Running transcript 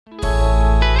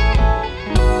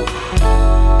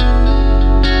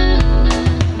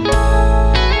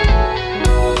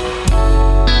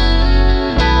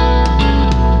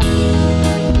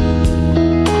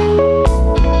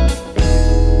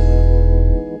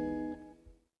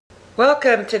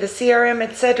Welcome to the CRM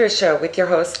Etc. Show with your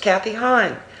host, Kathy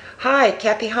Hahn. Hi,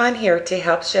 Kathy Hahn here to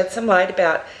help shed some light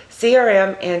about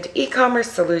CRM and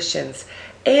e-commerce solutions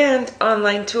and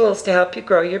online tools to help you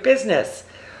grow your business.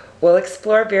 We'll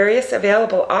explore various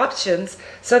available options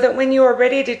so that when you are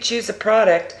ready to choose a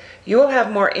product, you will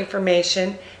have more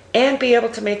information and be able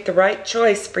to make the right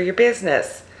choice for your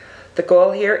business. The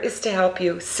goal here is to help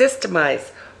you systemize,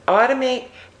 automate,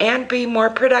 and be more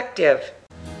productive.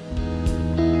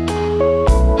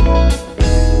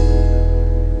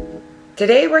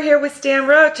 Today we're here with Stan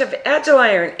Roach of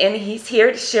Agiliron, and he's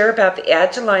here to share about the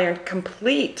Agiliron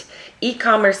Complete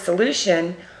e-commerce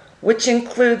solution, which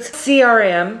includes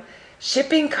CRM,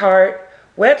 shipping cart,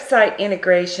 website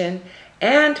integration,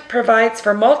 and provides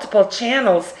for multiple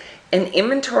channels and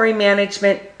inventory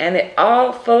management, and it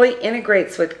all fully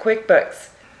integrates with QuickBooks.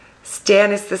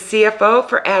 Stan is the CFO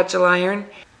for Agiliron,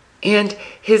 and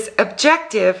his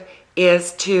objective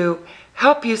is to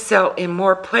help you sell in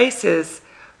more places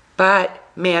but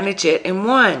manage it in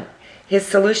one. His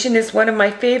solution is one of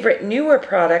my favorite newer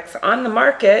products on the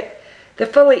market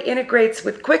that fully integrates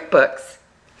with QuickBooks.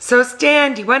 So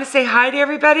Stan, do you want to say hi to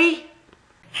everybody?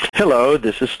 Hello,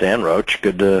 this is Stan Roach.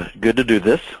 Good to do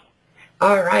this.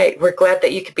 All right, we're glad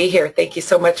that you could be here. Thank you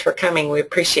so much for coming. We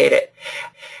appreciate it.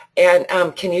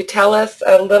 And can you tell us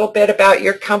a little bit about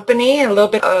your company and a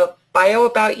little bit of bio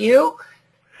about you?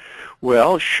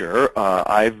 Well, sure.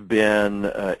 I've been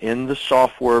in the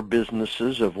software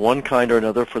businesses of one kind or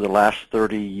another for the last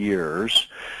 30 years.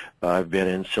 I've been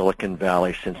in Silicon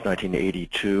Valley since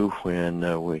 1982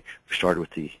 when we started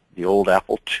with the old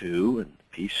Apple II and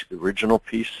original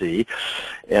PC,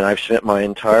 and I've spent my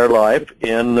entire life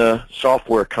in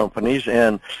software companies,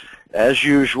 and as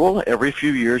usual, every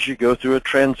few years you go through a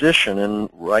transition,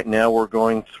 and right now we're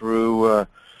going through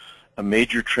a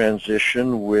major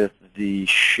transition with the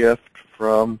shift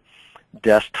from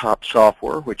desktop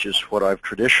software, which is what I've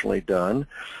traditionally done,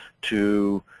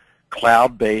 to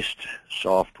cloud-based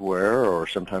software, or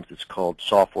sometimes it's called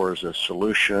software as a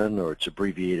solution, or it's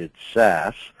abbreviated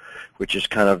SaaS, which is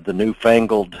kind of the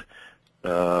newfangled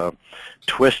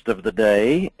twist of the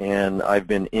day. And I've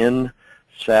been in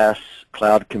SaaS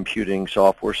cloud computing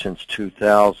software since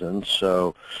 2000,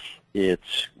 so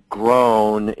it's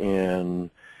grown in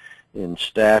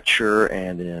stature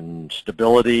and in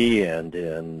stability and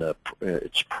in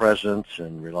its presence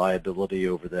and reliability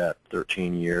over that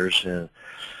 13 years. And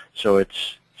so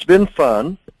it's been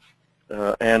fun,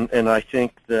 and I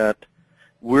think that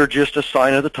we're just a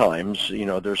sign of the times. You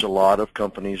know, there's a lot of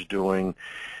companies doing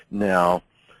now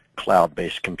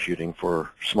cloud-based computing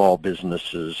for small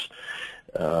businesses,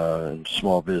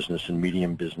 small business and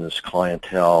medium business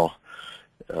clientele.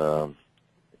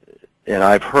 And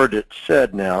I've heard it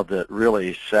said now that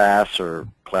really SaaS or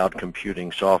cloud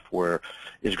computing software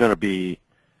is going to be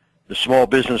the small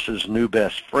business's new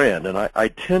best friend. And I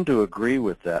tend to agree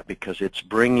with that because it's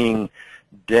bringing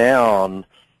down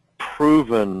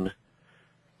proven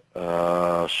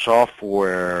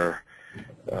software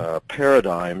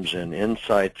paradigms and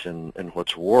insights and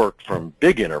what's worked from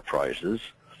big enterprises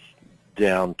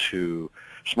down to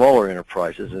smaller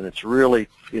enterprises. And it's really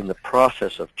in the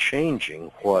process of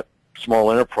changing what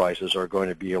small enterprises are going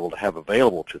to be able to have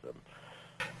available to them.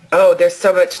 Oh, there's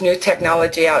so much new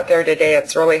technology out there today.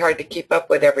 It's really hard to keep up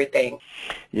with everything.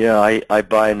 Yeah, I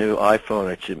buy a new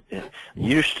iPhone. It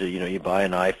used to, you buy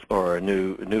an iPhone or a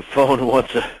new phone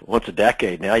once a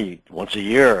decade. Now once a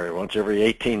year, or once every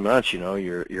 18 months.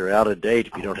 You're out of date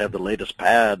if you don't have the latest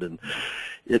pad, and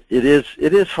it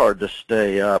is hard to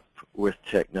stay up with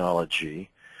technology.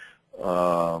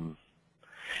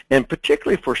 And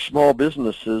particularly for small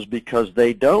businesses, because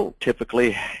they don't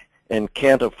typically and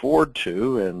can't afford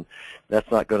to, and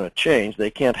that's not going to change. They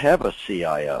can't have a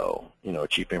CIO, a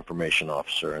Chief Information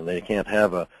Officer, and they can't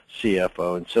have a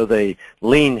CFO, and so they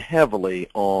lean heavily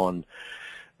on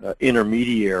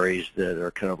intermediaries that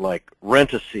are kind of like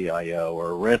rent a CIO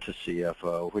or rent a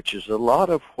CFO, which is a lot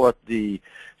of what the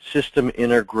system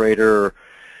integrator,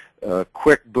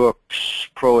 QuickBooks,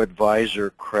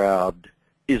 ProAdvisor crowd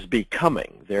is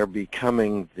becoming. They're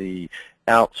becoming the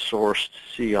outsourced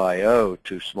CIO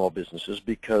to small businesses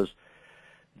because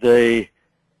they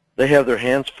have their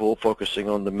hands full focusing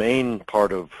on the main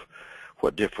part of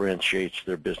what differentiates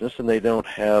their business, and they don't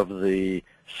have the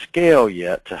scale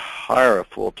yet to hire a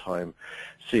full-time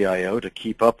CIO to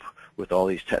keep up with all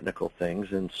these technical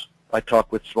things. And I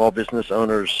talk with small business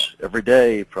owners every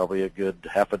day, probably a good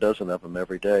half a dozen of them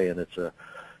every day, and it's a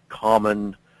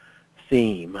common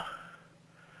theme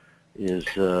is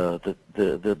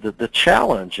the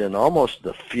challenge and almost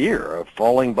the fear of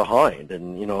falling behind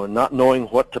and not knowing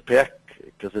what to pick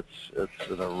because it's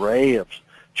an array of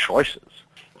choices.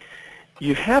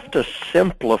 You have to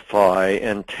simplify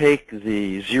and take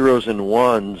the zeros and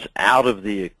ones out of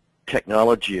the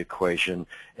technology equation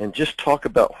and just talk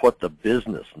about what the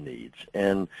business needs,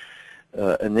 and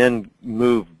then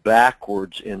move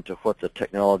backwards into what the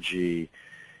technology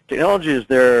is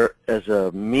there as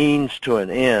a means to an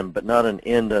end, but not an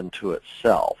end unto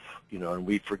itself. And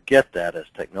we forget that as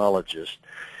technologists.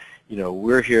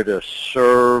 We're here to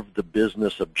serve the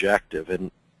business objective,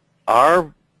 and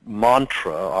our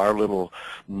mantra, our little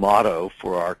motto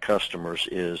for our customers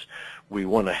is we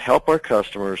want to help our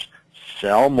customers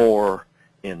sell more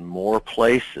in more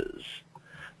places,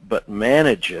 but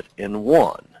manage it in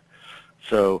one.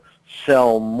 So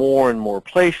sell more in more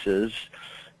places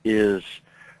is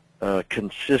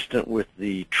consistent with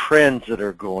the trends that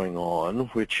are going on,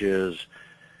 which is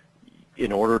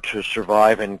in order to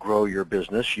survive and grow your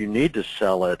business, you need to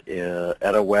sell it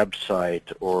at a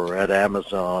website or at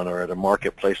Amazon or at a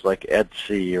marketplace like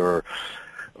Etsy or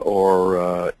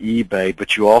eBay,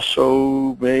 but you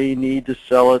also may need to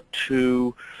sell it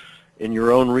in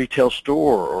your own retail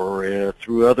store or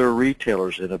through other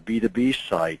retailers in a B2B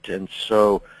site. And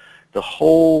so the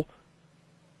whole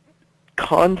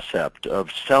concept of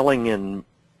selling in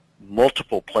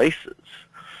multiple places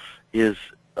is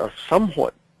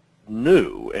somewhat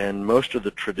new, and most of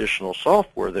the traditional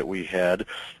software that we had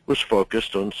was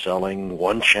focused on selling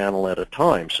one channel at a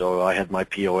time. So I had my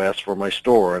POS for my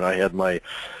store, and I had my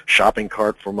shopping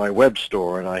cart for my web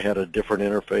store, and I had a different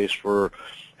interface for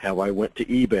how I went to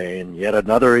eBay, and yet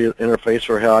another interface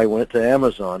for how I went to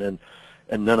Amazon,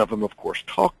 and none of them, of course,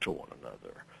 talk to one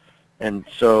another. And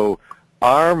so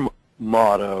our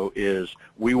motto is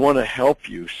we want to help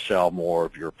you sell more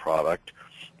of your product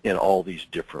in all these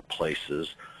different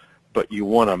places, but you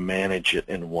want to manage it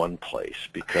in one place,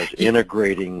 because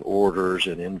integrating orders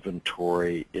and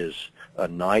inventory is a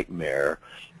nightmare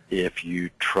if you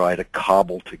try to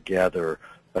cobble together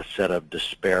a set of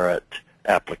disparate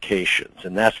applications.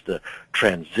 And that's the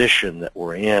transition that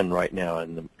we're in right now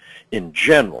in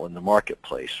general in the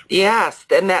marketplace. Yes,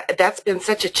 and that's been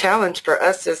such a challenge for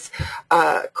us as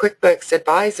QuickBooks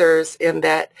advisors, in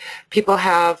that people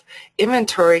have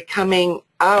inventory coming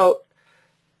out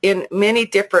in many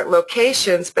different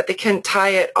locations, but they can tie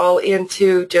it all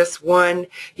into just one.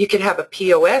 You could have a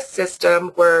POS system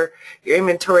where your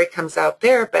inventory comes out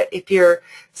there, but if you're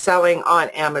selling on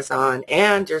Amazon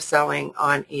and you're selling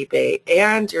on eBay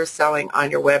and you're selling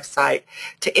on your website,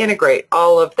 to integrate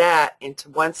all of that into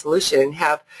one solution and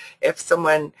have, if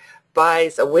someone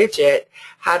buys a widget,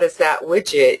 how does that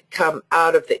widget come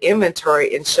out of the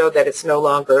inventory and show that it's no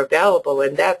longer available?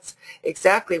 And that's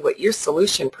exactly what your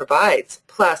solution provides,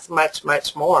 plus much,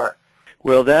 much more.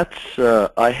 Well, that's,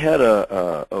 I had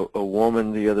a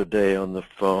woman the other day on the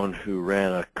phone who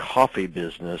ran a coffee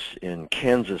business in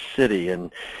Kansas City,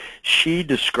 and she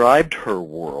described her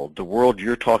world, the world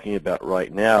you're talking about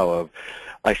right now, of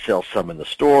I sell some in the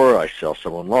store, I sell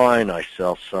some online, I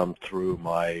sell some through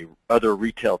my other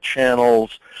retail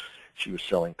channels. She was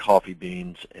selling coffee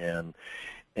beans, and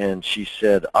she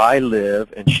said, I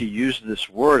live, and she used this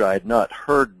word I had not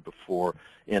heard before,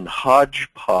 in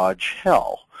hodgepodge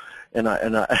hell. And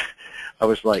I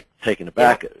was like taken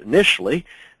aback initially,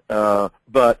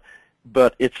 but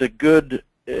it's a good,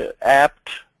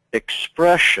 apt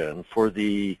expression for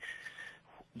the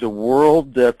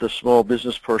world that the small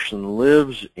business person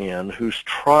lives in, who's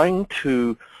trying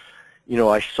to,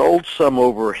 I sold some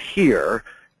over here,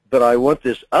 but I want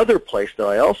this other place that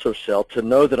I also sell to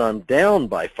know that I'm down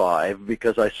by 5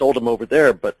 because I sold them over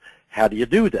there. But how do you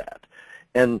do that?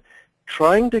 And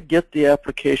trying to get the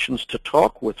applications to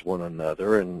talk with one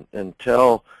another and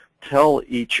tell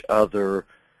each other,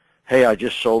 hey, I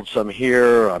just sold some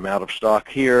here, I'm out of stock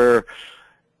here,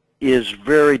 is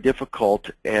very difficult.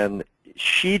 And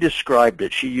she described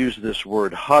it, she used this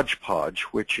word hodgepodge,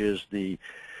 which is the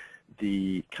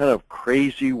kind of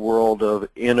crazy world of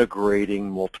integrating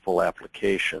multiple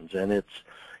applications. And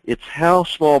it's how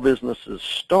small businesses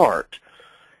start,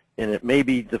 and it may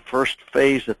be the first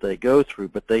phase that they go through,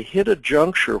 but they hit a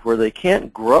juncture where they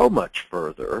can't grow much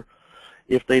further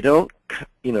if they don't,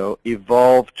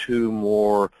 evolve to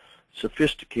more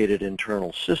sophisticated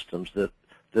internal systems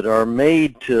that are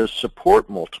made to support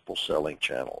multiple selling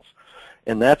channels.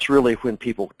 And that's really when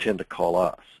people tend to call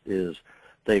us, is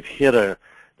they've hit a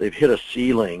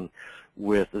ceiling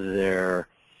with their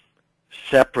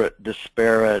separate,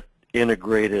 disparate,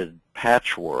 integrated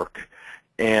patchwork,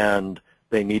 and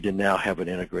they need to now have an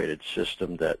integrated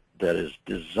system that is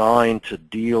designed to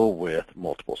deal with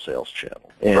multiple sales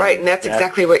channels. Right, and that's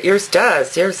exactly what yours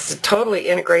does. Yours totally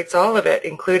integrates all of it,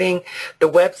 including the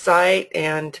website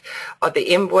and the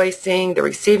invoicing, the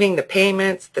receiving, the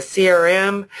payments, the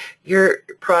CRM. Your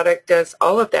product does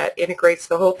all of that, integrates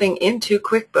the whole thing into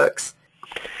QuickBooks.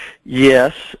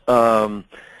 Yes,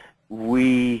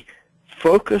 we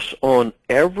focus on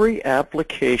every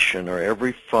application or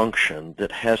every function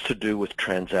that has to do with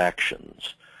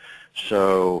transactions.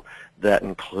 So that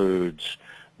includes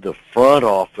the front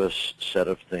office set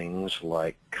of things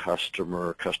like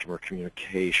customer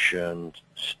communication,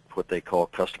 what they call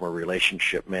customer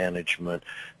relationship management,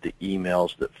 the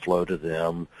emails that flow to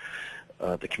them,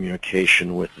 the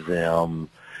communication with them,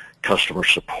 customer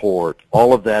support.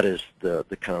 All of that is the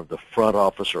kind of the front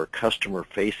office or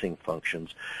customer-facing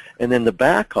functions. And then the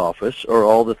back office are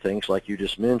all the things like you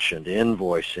just mentioned,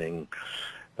 invoicing,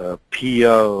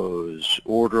 POs,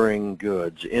 ordering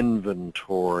goods,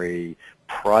 inventory,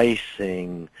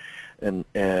 pricing,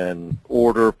 and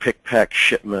order, pick, pack,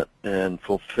 shipment, and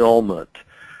fulfillment.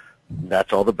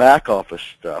 That's all the back office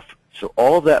stuff. So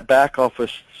all of that back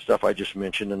office stuff I just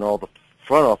mentioned and all the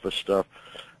front office stuff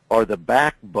are the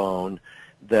backbone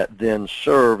that then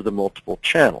serve the multiple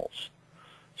channels.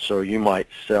 So you might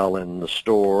sell in the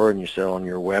store, and you sell on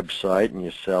your website, and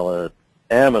you sell at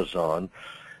Amazon,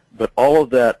 but all of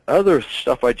that other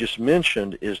stuff I just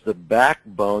mentioned is the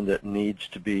backbone that needs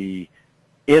to be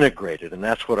integrated, and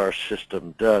that's what our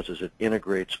system does, is it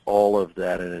integrates all of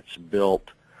that, and it's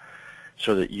built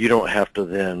so that you don't have to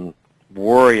then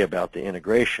worry about the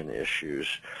integration issues.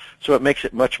 So it makes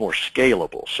it much more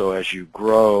scalable. So as you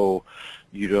grow,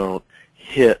 you don't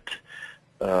hit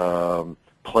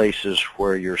places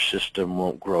where your system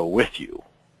won't grow with you.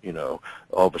 You know,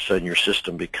 all of a sudden your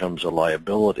system becomes a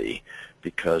liability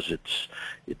because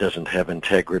it doesn't have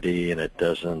integrity and it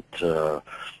doesn't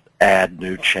add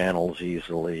new channels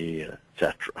easily,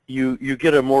 etc. You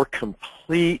get a more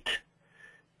complete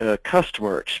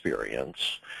customer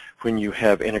experience when you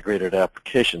have integrated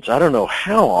applications. I don't know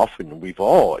how often we've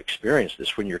all experienced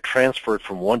this when you're transferred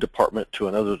from one department to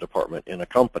another department in a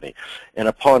company, and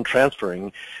upon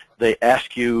transferring, they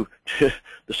ask you the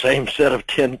same set of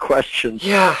 10 questions,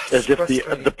 as if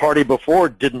the party before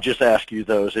didn't just ask you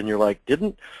those, and you're like,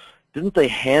 didn't they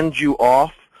hand you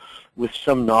off with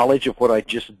some knowledge of what I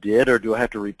just did, or do I have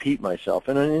to repeat myself?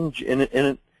 And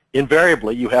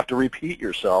invariably, you have to repeat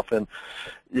yourself, and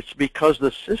it's because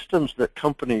the systems that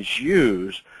companies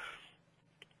use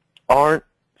aren't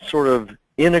sort of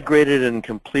integrated and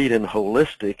complete and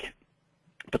holistic,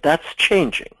 but that's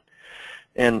changing.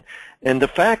 And the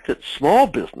fact that small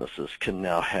businesses can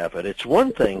now have it, it's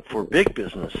one thing for big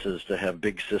businesses to have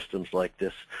big systems like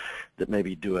this that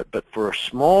maybe do it, but for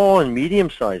small and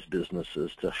medium-sized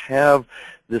businesses to have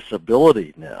this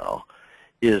ability now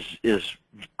is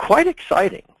quite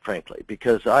exciting, frankly,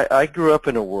 because I grew up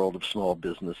in a world of small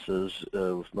businesses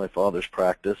with my father's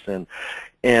practice,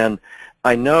 and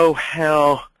I know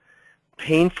how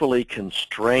painfully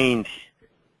constrained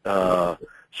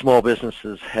small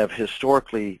businesses have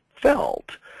historically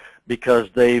felt, because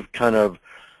they've kind of,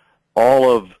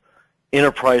 all of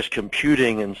enterprise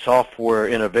computing and software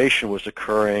innovation was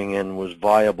occurring and was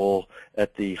viable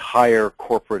at the higher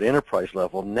corporate enterprise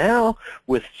level. Now,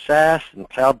 with SaaS and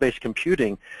cloud-based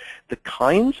computing, the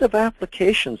kinds of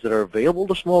applications that are available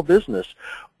to small business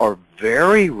are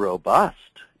very robust.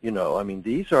 You know, I mean,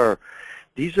 these are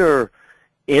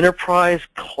enterprise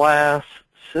class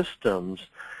systems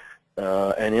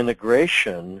and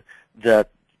integration that,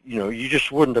 you know, you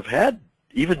just wouldn't have had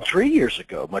even 3 years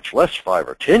ago, much less 5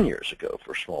 or 10 years ago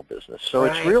for small business. So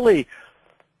it's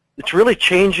really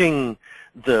changing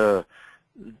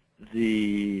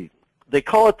they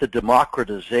call it the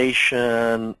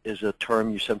democratization, is a term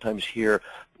you sometimes hear,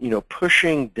 you know,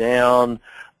 pushing down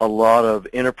a lot of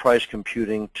enterprise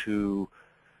computing to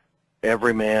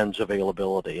every man's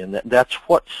availability, and that's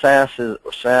what SaaS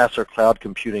or cloud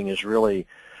computing is really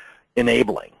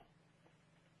enabling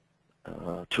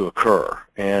to occur.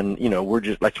 And, you know,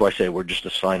 that's why I say we're just a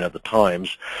sign of the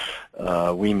times.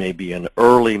 We may be an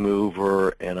early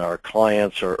mover, and our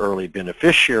clients are early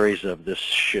beneficiaries of this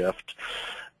shift,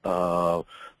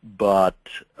 but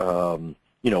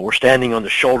you know, we're standing on the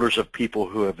shoulders of people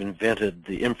who have invented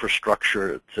the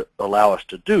infrastructure to allow us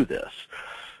to do this.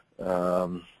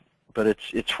 But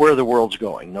it's where the world's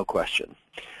going, no question.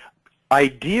 I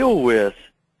deal with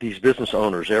these business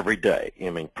owners every day. I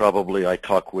mean, probably I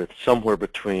talk with somewhere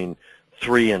between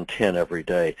 3 and 10 every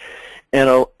day.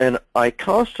 And I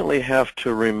constantly have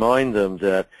to remind them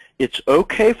that it's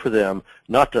okay for them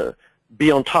not to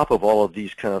be on top of all of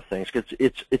these kind of things.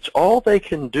 It's all they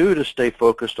can do to stay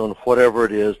focused on whatever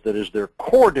it is that is their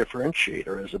core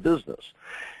differentiator as a business.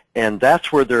 And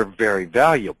that's where they're very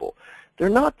valuable. They're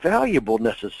not valuable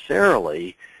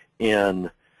necessarily in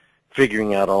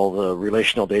figuring out all the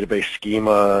relational database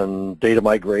schema and data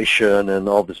migration and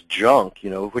all this junk,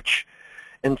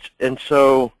 and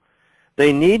so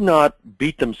they need not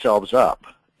beat themselves up,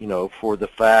 for the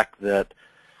fact that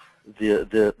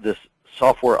this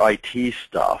software IT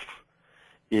stuff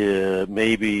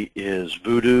maybe is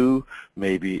voodoo,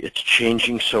 maybe it's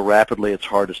changing so rapidly it's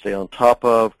hard to stay on top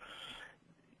of.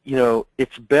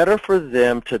 It's better for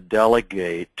them to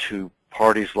delegate to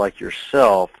parties like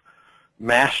yourself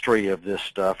mastery of this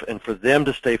stuff, and for them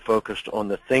to stay focused on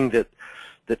the thing that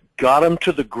got them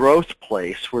to the growth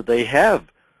place where they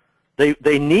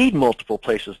need multiple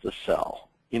places to sell.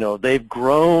 They've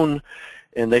grown,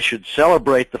 and they should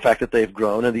celebrate the fact that they've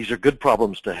grown, and these are good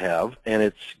problems to have, and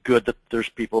it's good that there's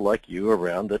people like you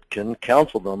around that can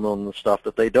counsel them on the stuff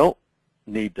that they don't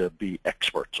need to be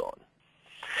experts on.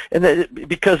 And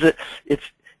because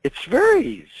it's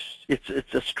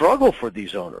a struggle for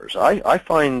these owners. I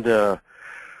find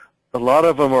a lot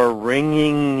of them are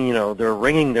they're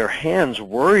wringing their hands,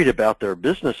 worried about their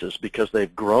businesses because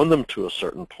they've grown them to a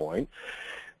certain point.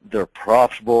 They're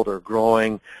profitable, they're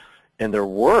growing, and they're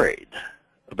worried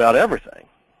about everything,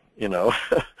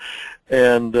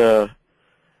 And on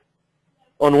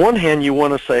one hand, you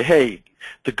want to say, hey,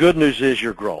 the good news is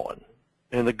you're growing.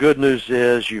 And the good news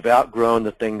is you've outgrown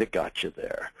the thing that got you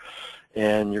there.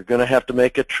 And you're going to have to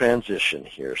make a transition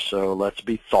here, so let's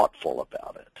be thoughtful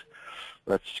about it.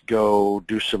 Let's go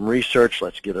do some research.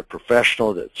 Let's get a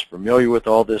professional that's familiar with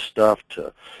all this stuff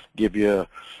to give you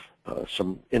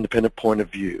some independent point of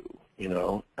view,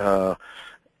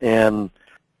 And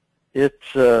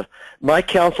it's my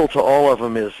counsel to all of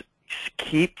them is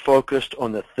keep focused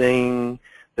on the thing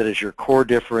that is your core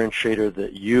differentiator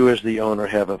that you as the owner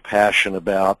have a passion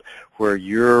about, where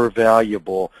you're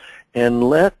valuable, and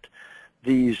let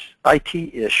these IT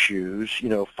issues,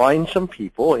 find some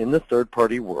people in the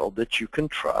third-party world that you can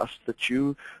trust, that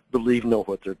you believe know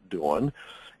what they're doing,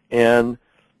 and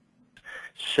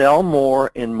sell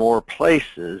more in more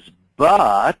places,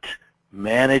 but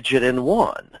manage it in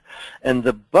one. And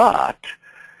the but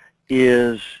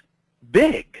is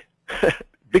big.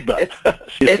 Big but.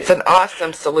 It's an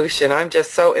awesome solution. I'm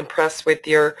just so impressed with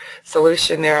your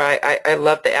solution there. I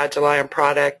love the Agiliron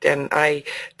product, and I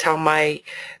tell my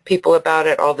people about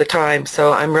it all the time.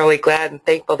 So I'm really glad and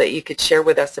thankful that you could share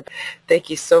with us. Thank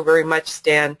you so very much,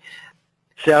 Stan.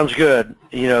 Sounds good.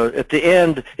 At the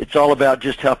end, it's all about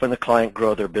just helping the client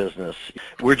grow their business.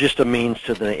 We're just a means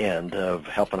to the end of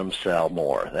helping them sell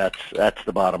more. That's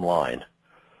the bottom line.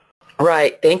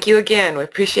 Right. Thank you again. We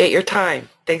appreciate your time.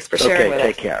 Thanks for sharing with us.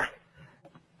 Okay, take care.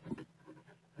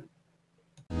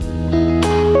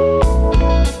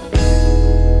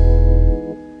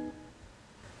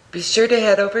 Be sure to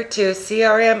head over to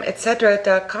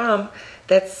crmetcetera.com.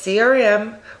 That's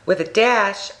CRM with a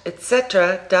dash,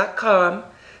 etc.com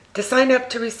to sign up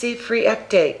to receive free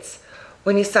updates.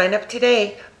 When you sign up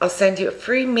today, I'll send you a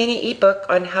free mini ebook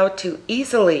on how to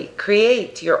easily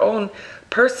create your own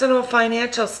personal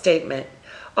financial statement.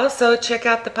 Also, check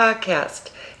out the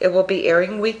podcast. It will be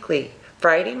airing weekly,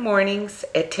 Friday mornings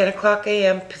at 10 o'clock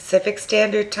a.m. Pacific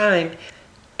Standard Time.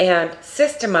 And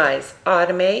systemize,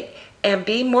 automate, and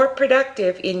be more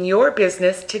productive in your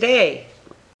business today.